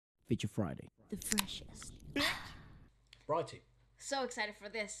Feature Friday. The freshest. Righty. So excited for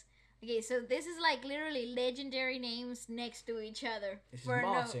this. Okay, so this is like literally legendary names next to each other. This is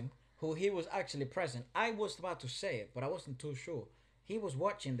Martin, who he was actually present. I was about to say it, but I wasn't too sure. He was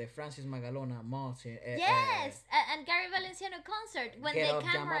watching the Francis Magalona Martin. Yes, and Gary Valenciano concert when Get the Up,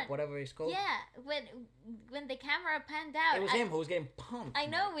 Jam camera, Up, whatever it's called. yeah, when the camera panned out, It was him who was getting pumped. I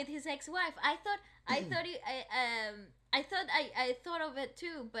know, with his ex-wife. I thought of it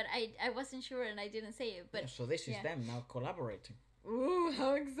too, but I wasn't sure and I didn't say it. But yeah, so this is them now collaborating. Ooh,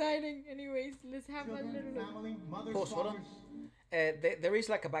 how exciting! Anyways, let's have a little look. Family, mothers, Pause, hold on. There is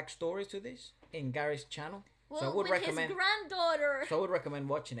like a backstory to this in Gary's channel. Well, so I would with recommend his granddaughter. So I would recommend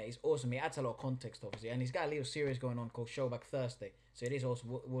watching it. It's awesome. It adds a lot of context, obviously, and he's got a little series going on called Showback Thursday. So it is awesome.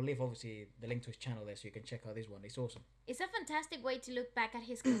 We'll leave obviously the link to his channel there, so you can check out this one. It's awesome. It's a fantastic way to look back at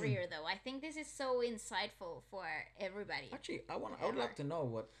his career, though. I think this is so insightful for everybody. Actually, I would like to know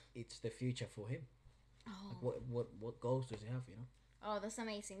what it's the future for him. Oh. Like what goals does he have? You know. Oh, that's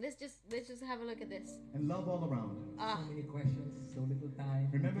amazing. Let's just have a look at this. and love all around. So many questions, so little time.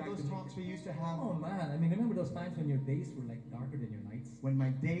 Remember Back those to talks we used to have? Oh man, I mean, remember those times when your days were like darker than your nights? When my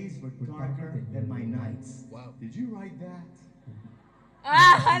days were darker than my nights. Wow. Did you write that?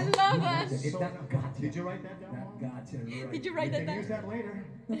 I love that. That got you. Did you write that down? That got you right. Did you write that We can use down? that later.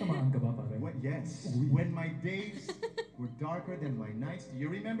 Natamaan ka ba, pare? Yes. When my days were darker than my nights. Do you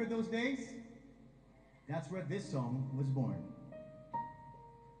remember those days? That's where this song was born.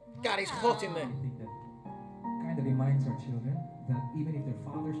 God, it's hot in there. I think that kind of reminds our children that even if their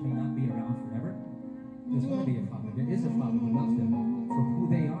fathers may not be around forever, there's going to be a father. There is a father who loves them for who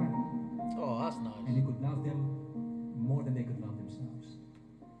they are, Oh, that's and nice. he could love them more than they could love themselves.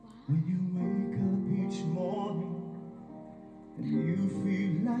 When you wake up each morning and you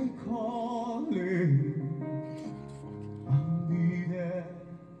feel like calling, I'll be there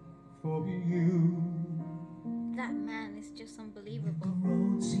for you. That man is just The unbelievable.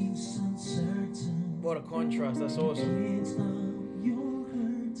 road seems uncertain. What a contrast. That's awesome. It's not you're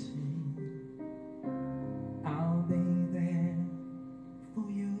hurting. I'll be there For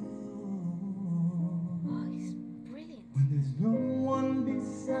you. Oh, he's brilliant. When there's no one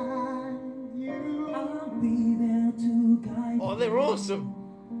beside you, I'll be there to guide Oh, they're awesome.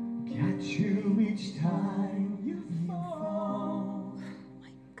 catch you each time you fall. Oh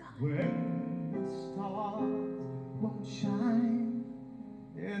my God. When the stars won't shine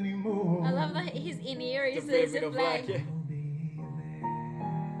anymore. I love that his in-ear The is baby a in black. flag. Yeah. I'll be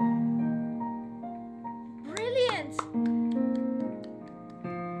there. Brilliant.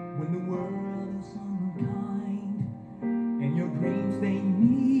 When the world is unkind and your dreams they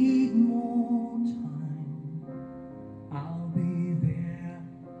need more time, I'll be there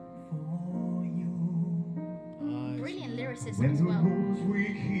for you. Nice. Brilliant lyricism When as the well. rules we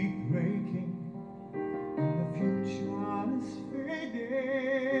keep breaking and the future is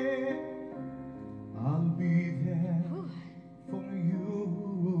fading, I'll be there Whew. for you.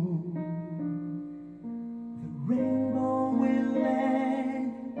 The rainbow will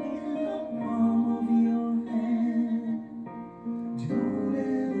land in the palm of your hand. Don't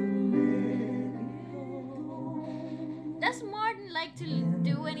ever let it go. Does Martin like to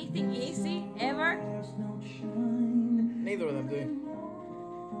do anything easy ever? There's no shine. Neither of them do.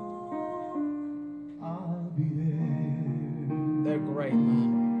 I'll be there. They're great,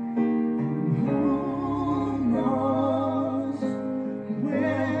 man. Who knows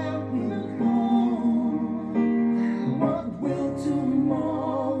where we'll go? What will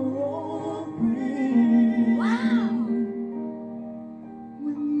tomorrow bring? Wow.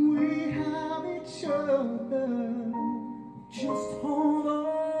 When we have each other, just hold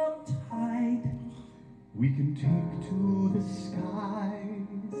on tight. We can take to the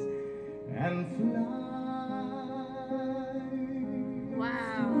skies and fly.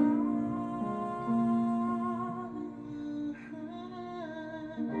 Wow.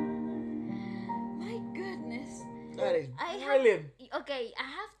 My goodness. That is I have- brilliant. Okay, I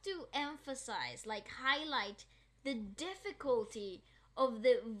have to emphasize, like highlight the difficulty of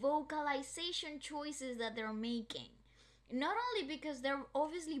the vocalization choices that they're making. Not only because they're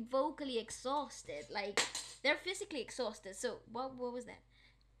obviously vocally exhausted, like they're physically exhausted. So what was that?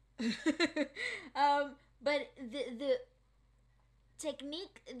 But the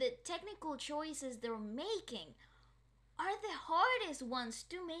technical choices they're making are the hardest ones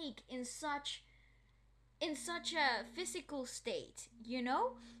to make in such a physical state, you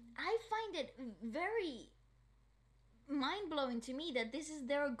know? I find it very mind-blowing to me that this is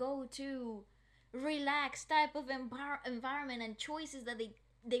their go-to relaxed type of environment and choices that they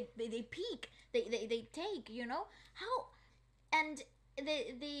take, you know? How, and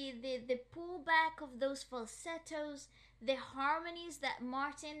the pullback of those falsettos, the harmonies that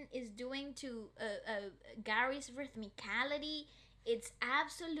Martin is doing to Gary's rhythmicality, it's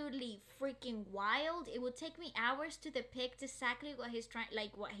absolutely freaking wild. It would take me hours to depict exactly what he's trying,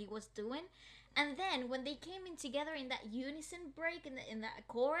 like what he was doing. And then when they came in together in that unison break in that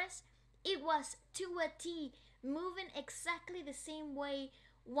chorus, it was to a T, moving exactly the same way,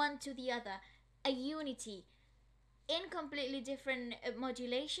 one to the other, a unity in completely different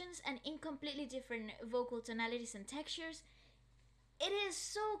modulations and in completely different vocal tonalities and textures. It is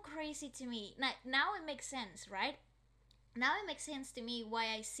so crazy to me. Now it makes sense, right? Now it makes sense to me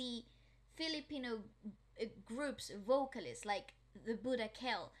why I see Filipino groups, vocalists like the Buddha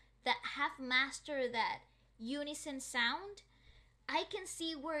Kel, that have mastered that unison sound. I can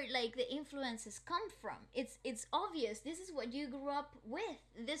see where like the influences come from. It's obvious. This is what you grew up with.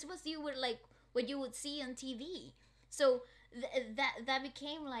 This was you would like what you would see on TV. So that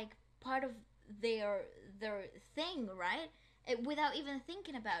became like part of their thing, right? Without even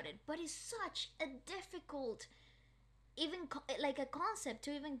thinking about it. But it's such a difficult, even like a concept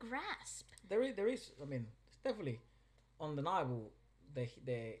to even grasp. There is. I mean, it's definitely undeniable the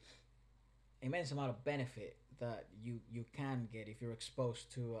immense amount of benefit that you can get if you're exposed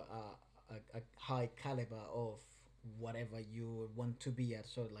to a high caliber of whatever you want to be at.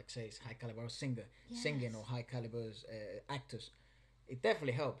 So, like, say, it's high caliber singer, Yes. singing, or high caliber actors. It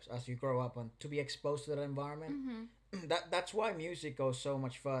definitely helps as you grow up and to be exposed to that environment. Mm-hmm. That's why music goes so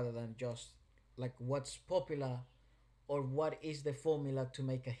much further than just like what's popular or what is the formula to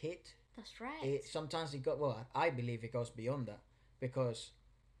make a hit. That's right. Sometimes it I believe it goes beyond that because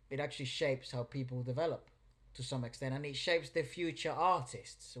it actually shapes how people develop to some extent, and it shapes the future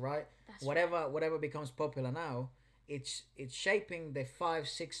artists, right? That's Whatever becomes popular now, it's shaping the 5,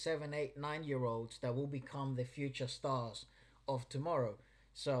 6, 7, 8, 9-year-olds that will become the future stars of tomorrow.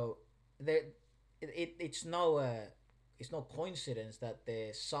 So there, it's no coincidence that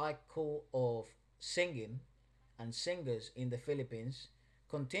the cycle of singing and singers in the Philippines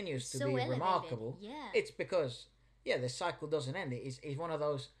continues to So be elevated, remarkable. yeah. It's because the cycle doesn't end. It's one of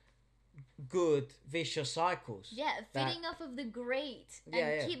those good vicious cycles. Yeah, that- feeding off of the great and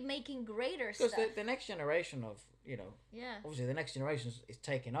Yeah, yeah. keep making greater because stuff. the next generation of Yeah. obviously the next generation is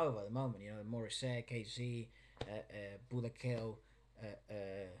taking over at the moment. Morrissey, KC, Buddha Kill,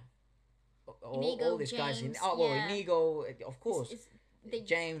 Inigo, all these guys in James, yeah. Inigo, of course.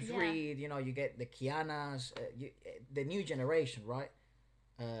 James yeah. Reed, you get the Kianas, the new generation, right?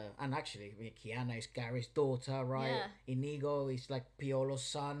 And actually, Kiana is Gary's daughter, right? Yeah. Inigo is like Piolo's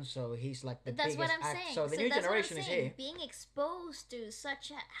son, so he's like the That's biggest what I'm act. saying. So the new that's what I'm generation is saying. here. Being exposed to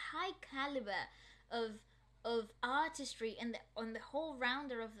such a high caliber of artistry and on the whole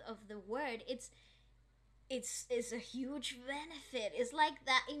rounder of the word, it's a huge benefit. It's like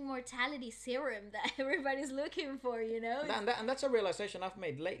that immortality serum that everybody's looking for, And that's a realization I've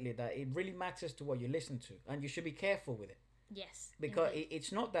made lately, that it really matters to what you listen to, and you should be careful with it. Yes. Because indeed.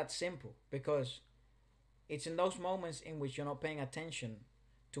 it's not that simple, because it's in those moments in which you're not paying attention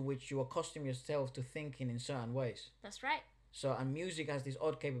to which you accustom yourself to thinking in certain ways. That's right. So, and music has this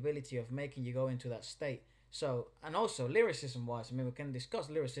odd capability of making you go into that state. So, and also lyricism wise, I mean, we can discuss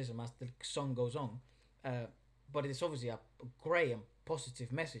lyricism as the song goes on, but it's obviously a great and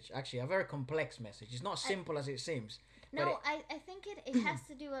positive message, actually a very complex message. It's not as simple as it seems. No, I think it has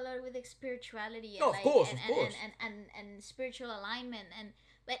to do a lot with like spirituality and No, of course. and spiritual alignment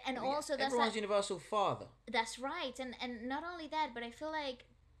and also that's everyone's like, universal father. that's right, and not only that, but I feel like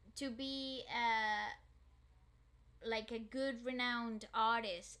to be like a good renowned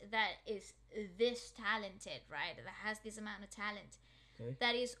artist that is this talented, right, that has this amount of talent, Okay.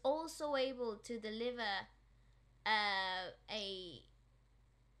 that is also able to deliver a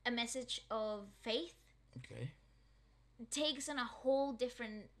message of faith, Okay. takes on a whole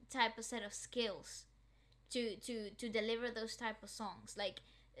different type of set of skills to deliver those type of songs. Like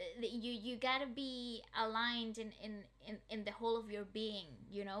you gotta be aligned in the whole of your being.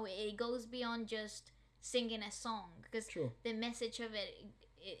 It goes beyond just singing a song, because True. the message of it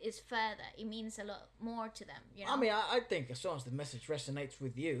is further. It means a lot more to them. I mean, I think as long as the message resonates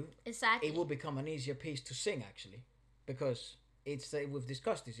with you, exactly. it will become an easier piece to sing, actually, because it's we've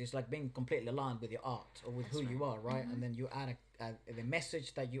discussed this. It's like being completely aligned with your art or with That's who you are, right? And then you add the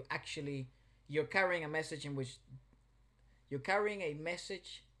message that you're carrying a message in which you're carrying a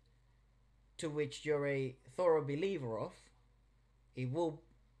message to which you're a thorough believer of.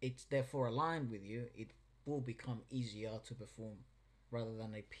 It's therefore aligned with you. It will become easier to perform rather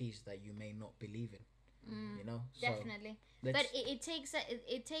than a piece that you may not believe in. So Definitely. But it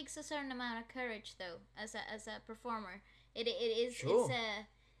takes a certain amount of courage, though, as a performer, It is. Sure.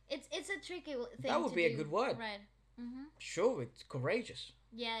 It's a tricky thing. That would to be a do. good word. Right. Mm-hmm. Sure, it's courageous.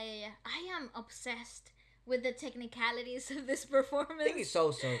 Yeah. I am obsessed with the technicalities of this performance. I think it's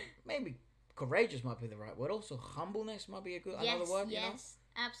also maybe courageous might be the right word. Also, humbleness might be another word. Yes,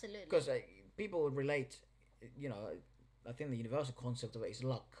 absolutely. Because people would relate. You know, I think the universal concept of it is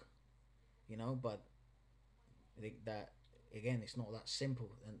luck. You know, but I think that again, it's not that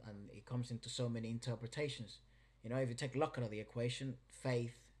simple, and it comes into so many interpretations. You know, if you take luck out of the equation,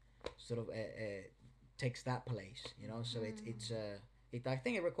 faith sort of takes that place. You know, so I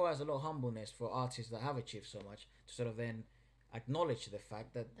think it requires a lot of humbleness for artists that have achieved so much to sort of then acknowledge the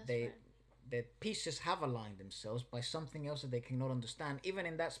fact that their pieces have aligned themselves by something else that they cannot understand, even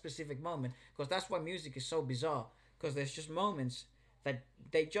in that specific moment. Because that's why music is so bizarre. Because there's just moments that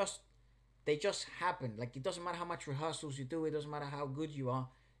they just happen. Like, it doesn't matter how much rehearsals you do, it doesn't matter how good you are.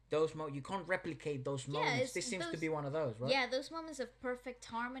 You can't replicate those moments. This seems to be one of those, right? Yeah, those moments of perfect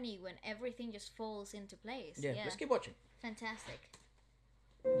harmony when everything just falls into place. Yeah. Let's keep watching. Fantastic.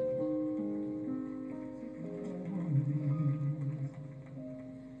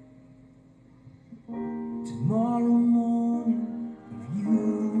 Tomorrow morning, if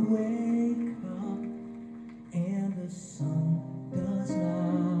you wake up and the sun does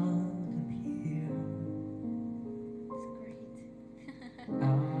not appear, It's great.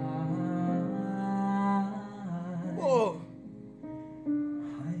 Whoa!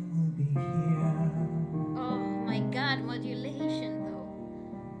 I will be here. Oh my god, modulation though.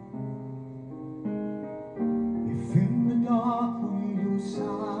 If in the dark we lose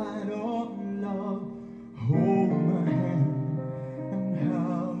sight of love, hold my hand and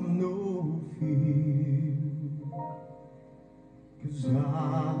have no fear. 'Cause I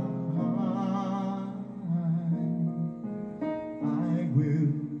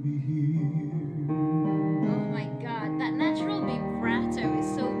will be here. Oh my god, that natural vibrato is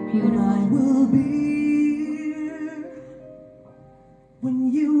so I beautiful. will be here when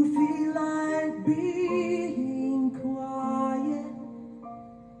you feel like being quiet,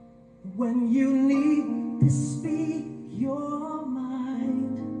 when you need to speak your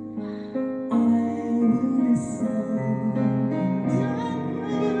mind. I will listen. I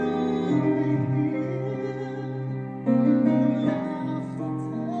will be here when laughter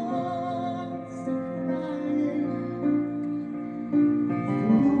turns to crying.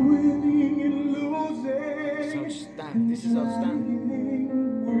 Winning and losing. This is outstanding.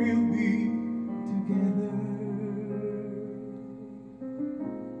 We'll be together.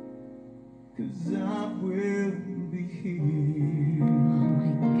 'Cause I will be here. Oh my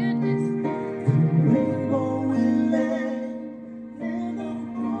goodness. The rainbow will land in the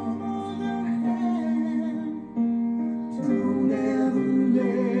palm of your hand. Don't ever let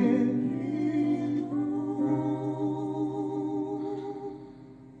it go.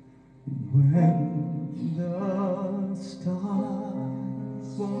 When the stars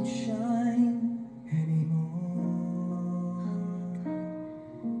won't shine anymore,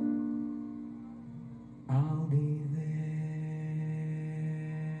 I'll be there.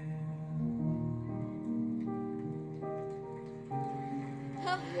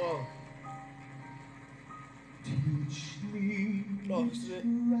 Whoa! Teach me Close to it.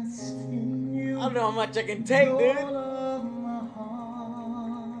 rest in you. I don't know how much I can take, dude. All of my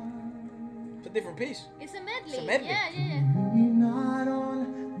heart. It's a different piece. It's a medley. It's a medley. Yeah. Lean not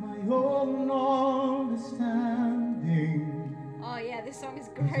on my own understanding. Oh yeah, this song is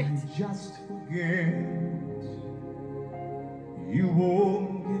I great. just forget. You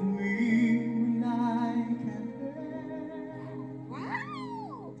won't give me when I can't bear.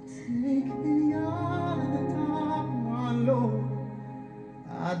 Wow. Take me out of the dark, my Lord.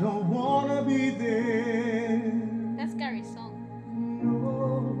 I don't wanna be there. That's Gary's song.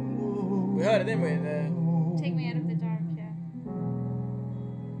 No. We heard it, didn't we? Take me out of the dark, yeah.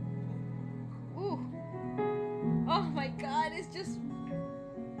 Ooh. Oh my god, it's just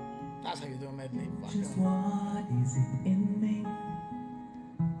That's how you do a medley. Fuck Just yeah. what is it in me?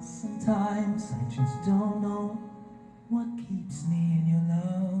 Sometimes I just don't know what keeps me in your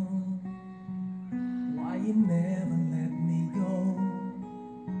love. Why you never let me go.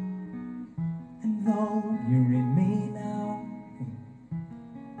 And though you're in me now,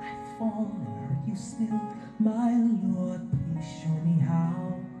 I fall and hurt you still. My Lord, please show me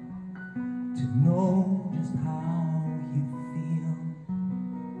how to know just how you feel.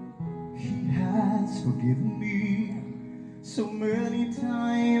 He has forgiven me so many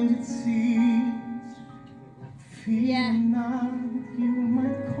times it seems. I feel Yeah. now that you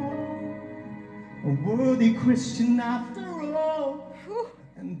might call a worthy Christian after all. whew.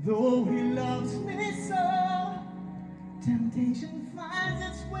 And though he loves me so, Temptation finds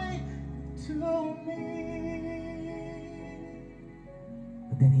its way to me.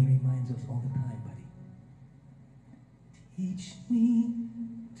 But then he reminds us all the time, buddy. Teach me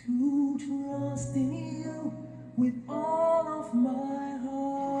to trust in you with all of my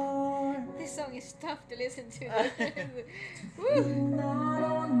heart. This song is tough to listen to. Lean not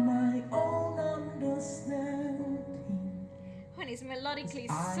on my own understanding. And it's melodically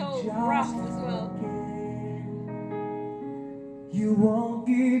I so just rough as well. forget. You won't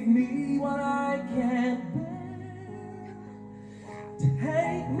give me what I can't bear.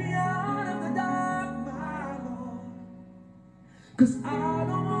 Take me out of the dark, my Lord. 'Cause I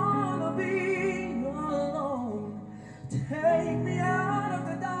don't wanna be alone. Take me out of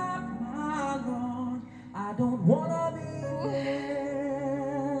the dark, my Lord. I don't wanna be there.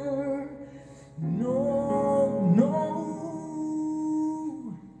 No, no.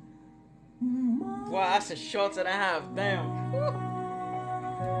 Wow, that's a shot and a half. Damn.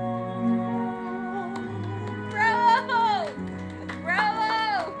 Bravo!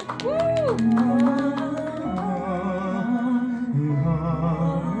 Bravo! Woo!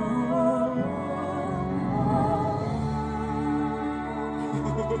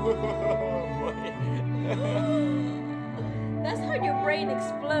 That's how your brain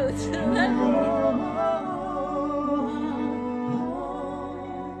explodes.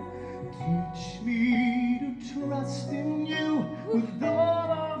 Teach me to trust in you with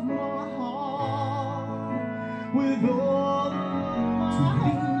all of my heart, with all of To my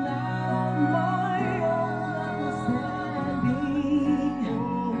lean not on my own understanding.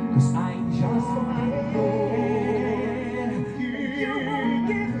 'Cause I just forget. You won't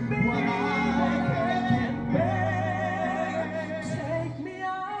give me what I can't bear. Take me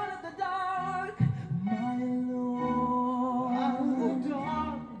out of the dark, my Lord.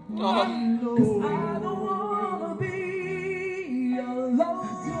 Oh. 'Cause I don't wanna be alone.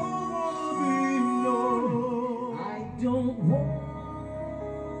 I don't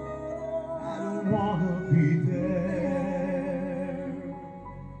wanna be there.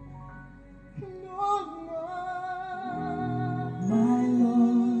 No, no. My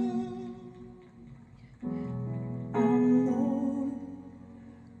Lord, our Lord,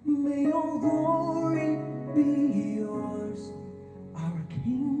 may all glory be yours, our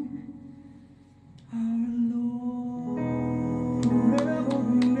King, our Lord. Forever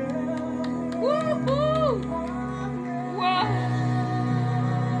and ever. Woohoo! Wow!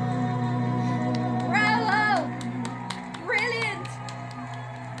 Bravo! Brilliant!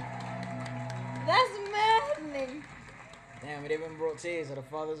 That's maddening! Damn, it even brought tears to the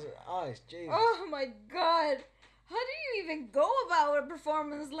father's eyes. Jeez. Oh my god! How do you even go about a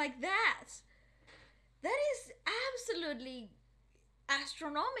performance like that? That is absolutely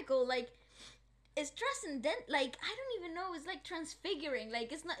astronomical. Like, it's transcendent. Like, I don't even know. It's like transfiguring.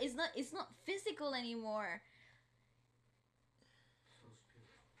 Like, it's not physical anymore.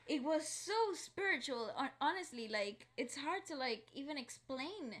 It was so spiritual. Honestly, like, it's hard to like even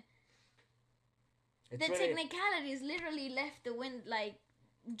explain. It's The really, technicalities literally left the wind, like,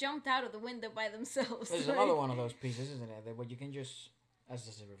 jumped out of the window by themselves. There's like, another one of those pieces, isn't there? That where you can just,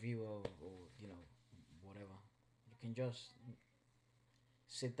 as a reviewer or you know, whatever, you can just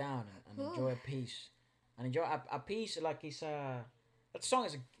sit down and enjoy a piece, and enjoy a piece like it's a. That song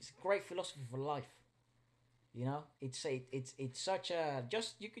is it's a great philosophy for life. You know, it's such a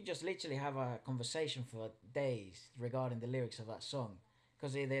just you could just literally have a conversation for days regarding the lyrics of that song,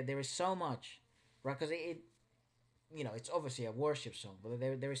 because there is so much, right? Because you know, it's obviously a worship song, but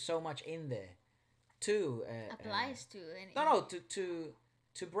there is so much in there to applies to any. no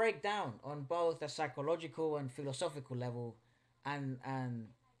to break down on both a psychological and philosophical level, and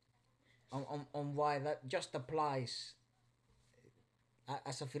on why that just applies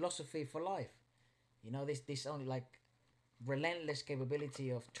as a philosophy for life. You know, this only like relentless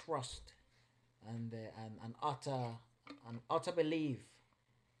capability of trust and utter belief.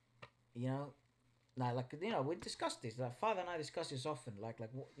 You know, now like you know we discussed this. Like Father and I discuss this often. Like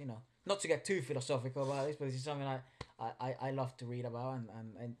you know, not to get too philosophical about this, but this is something I love to read about,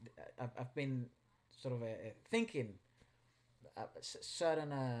 and I've been sort of thinking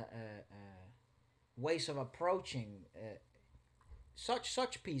certain ways of approaching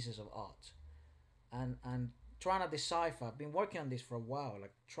such pieces of art, and trying to decipher. I've been working on this for a while.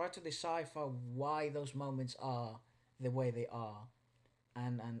 Like try to decipher why those moments are the way they are,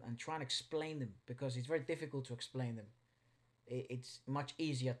 and try and explain them, because it's very difficult to explain them. It's much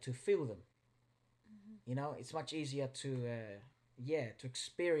easier to feel them. You know, it's much easier to to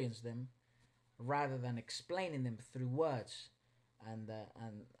experience them rather than explaining them through words.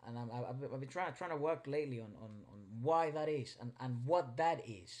 I've been trying to work lately on why that is and what that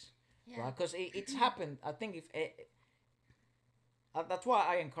is, Yeah. right? Because it's happened. I think if it, that's why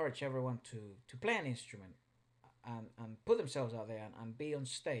I encourage everyone to play an instrument and put themselves out there and be on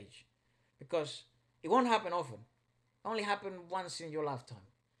stage, because it won't happen often. Only happen once in your lifetime,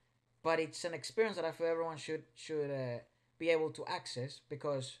 but it's an experience that I feel everyone should be able to access,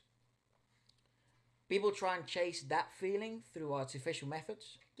 because people try and chase that feeling through artificial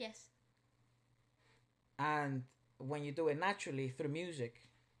methods, Yes. and when you do it naturally through music,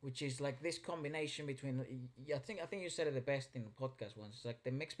 which is like this combination between, I think you said it the best in the podcast once. It's like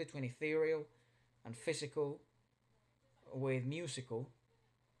the mix between ethereal and physical with musical.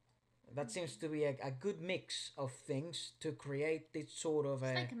 That seems to be a good mix of things to create this sort of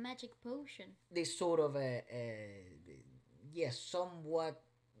It's a like a magic potion. this sort of a yeah, somewhat,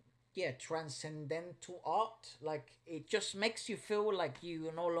 yeah, transcendental art. Like it just makes you feel like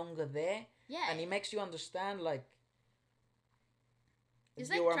you're no longer there, Yeah. and it makes you understand like It's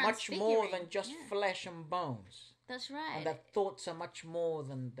you like are much more transfiguring. than just Yeah. flesh and bones, That's right. and that thoughts are much more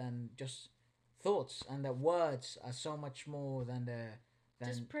than just thoughts, and that words are so much more than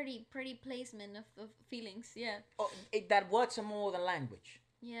Just pretty placement of feelings. Yeah. that words are more than language.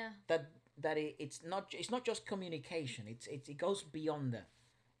 Yeah. It's not just communication. It goes beyond that,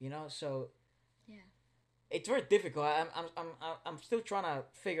 So Yeah. it's very difficult. I'm still trying to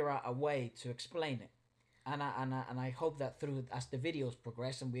figure out a way to explain it, and I hope that through as the videos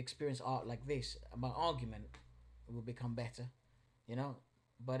progress and we experience art like this, my argument will become better, you know.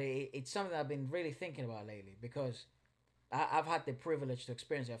 But it's something I've been really thinking about lately, because I've had the privilege to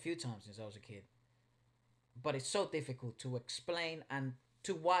experience it a few times since I was a kid. But it's so difficult to explain and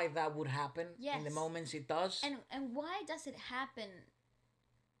to why that would happen in the Yes. moments it does. And why does it happen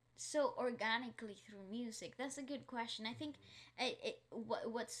so organically through music? That's a good question. I think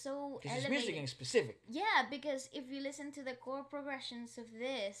what's so Because it's elevating. music in specific. Yeah, because if you listen to the chord progressions of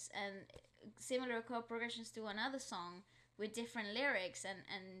this and similar chord progressions to another song with different lyrics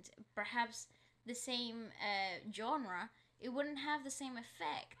and perhaps the same genre, it wouldn't have the same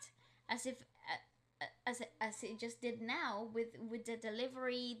effect as if as it just did now with the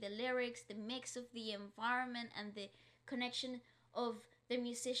delivery, the lyrics, the mix of the environment, and the connection of the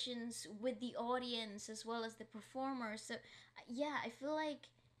musicians with the audience as well as the performers. So yeah, I feel like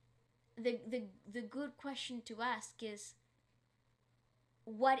the good question to ask is,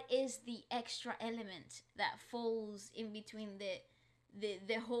 what is the extra element that falls in between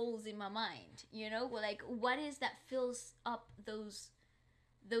the holes in my mind, like what is that fills up those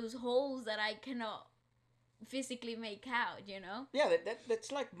holes that I cannot physically make out. Yeah,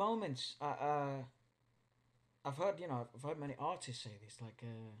 that's like moments. I've heard many artists say this, like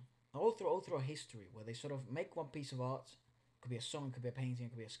all through history, where they sort of make one piece of art. Could be a song, could be a painting,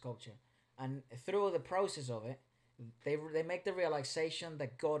 could be a sculpture, and through the process of it, they make the realization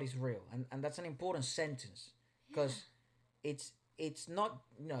that God is real, and that's an important sentence, because it's not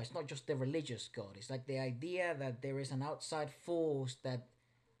it's not just the religious God. It's like the idea that there is an outside force that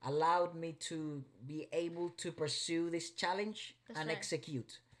allowed me to be able to pursue this challenge That's and right.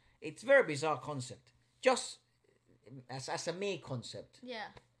 execute. It's a very bizarre concept. Just as a me concept Yeah.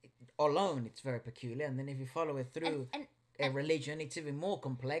 alone, it's very peculiar, and then if you follow it through And a religion, it's even more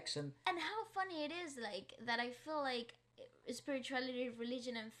complex. And how funny it is, like that I feel like spirituality,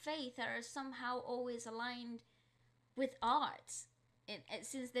 religion, and faith are somehow always aligned with arts,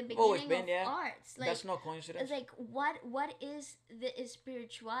 since the always beginning been, of yeah. arts. Like, That's no coincidence. it's like what is the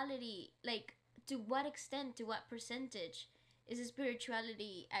spirituality, like to what extent, to what percentage is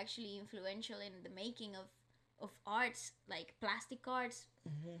spirituality actually influential in the making of arts, like plastic arts,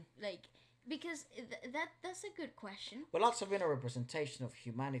 like, because that's a good question. Well, arts have been a representation of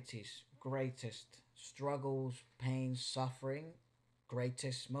humanity's greatest struggles, pains, suffering,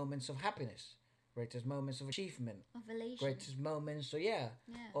 greatest moments of happiness, greatest moments of achievement, Of elation. greatest moments, Yeah.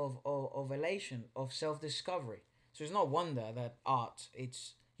 of elation, of self-discovery. So it's no wonder that art,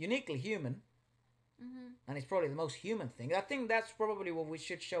 it's uniquely human, and it's probably the most human thing. I think that's probably what we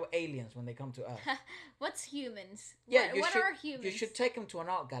should show aliens when they come to Earth. What's humans? Yeah, what are humans? You should take them to an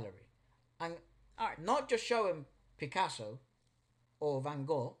art gallery, and Art. not just show them Picasso or Van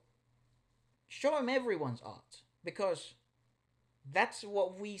Gogh. Show them everyone's art, because that's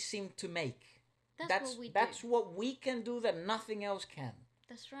what we seem to make. That's what we do. That's what we can do that nothing else can.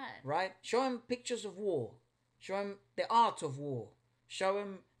 That's right. Right? Show them pictures of war. Show them the art of war. Show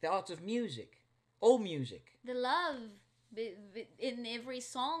them the art of music. All music. The love in every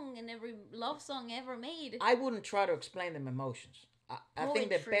song, in every love song ever made. I wouldn't try to explain them emotions. I think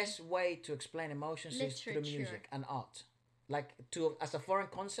the Poetry. best way to explain emotions is through Literature. music and art. like to as a foreign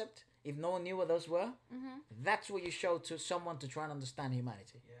concept. If no one knew what those were, that's what you show to someone to try and understand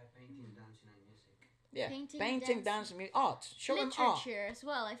humanity. Yeah, painting, dancing, and music. Yeah, Painting, dancing, art. Show them art. Literature as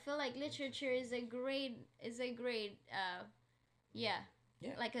well. I feel like literature is a great yeah,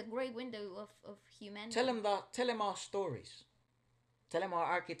 Yeah. like a great window of humanity. Tell them our stories. Tell them our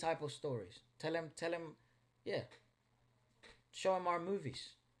archetypal stories. Tell them, yeah. Show them our movies.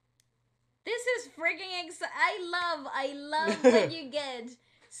 This is freaking I love when you get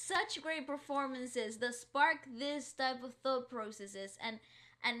such great performances that spark this type of thought processes and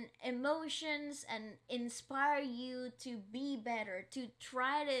emotions and inspire you to be better, to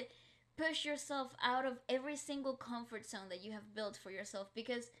try to push yourself out of every single comfort zone that you have built for yourself,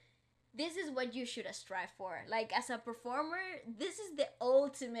 because this is what you should strive for. Like, as a performer, this is the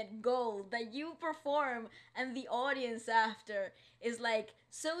ultimate goal, that you perform and the audience after is like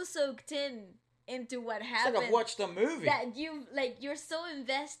so soaked into what happened. It's like I've watched a movie. That you're so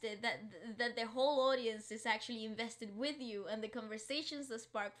invested that the whole audience is actually invested with you, and the conversations that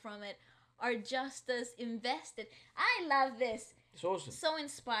spark from it are just as invested. I love this. It's awesome. So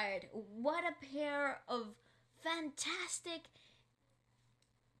inspired. What a pair of fantastic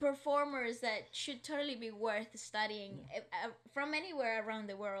performers that should totally be worth studying from anywhere around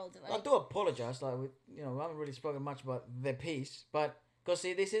the world. I do apologize. Like, we haven't really spoken much about the piece, but because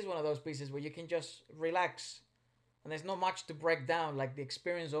see, this is one of those pieces where you can just relax, and there's not much to break down. Like, the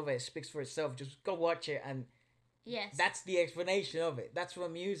experience of it speaks for itself. Just go watch it, and yes, that's the explanation of it. That's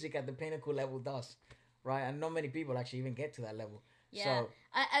what music at the pinnacle level does, right? And not many people actually even get to that level. Yeah, So,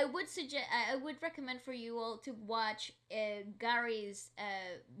 I would recommend for you all to watch Gary's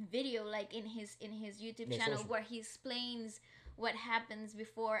video, like in his YouTube Yes, channel, awesome. where he explains what happens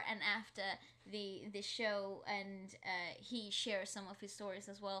before and after the show, and he shares some of his stories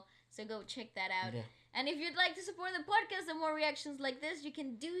as well. So go check that out. Yeah. And if you'd like to support the podcast and more reactions like this, you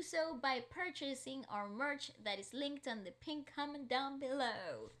can do so by purchasing our merch that is linked on the pinned comment down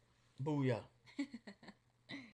below. booyah.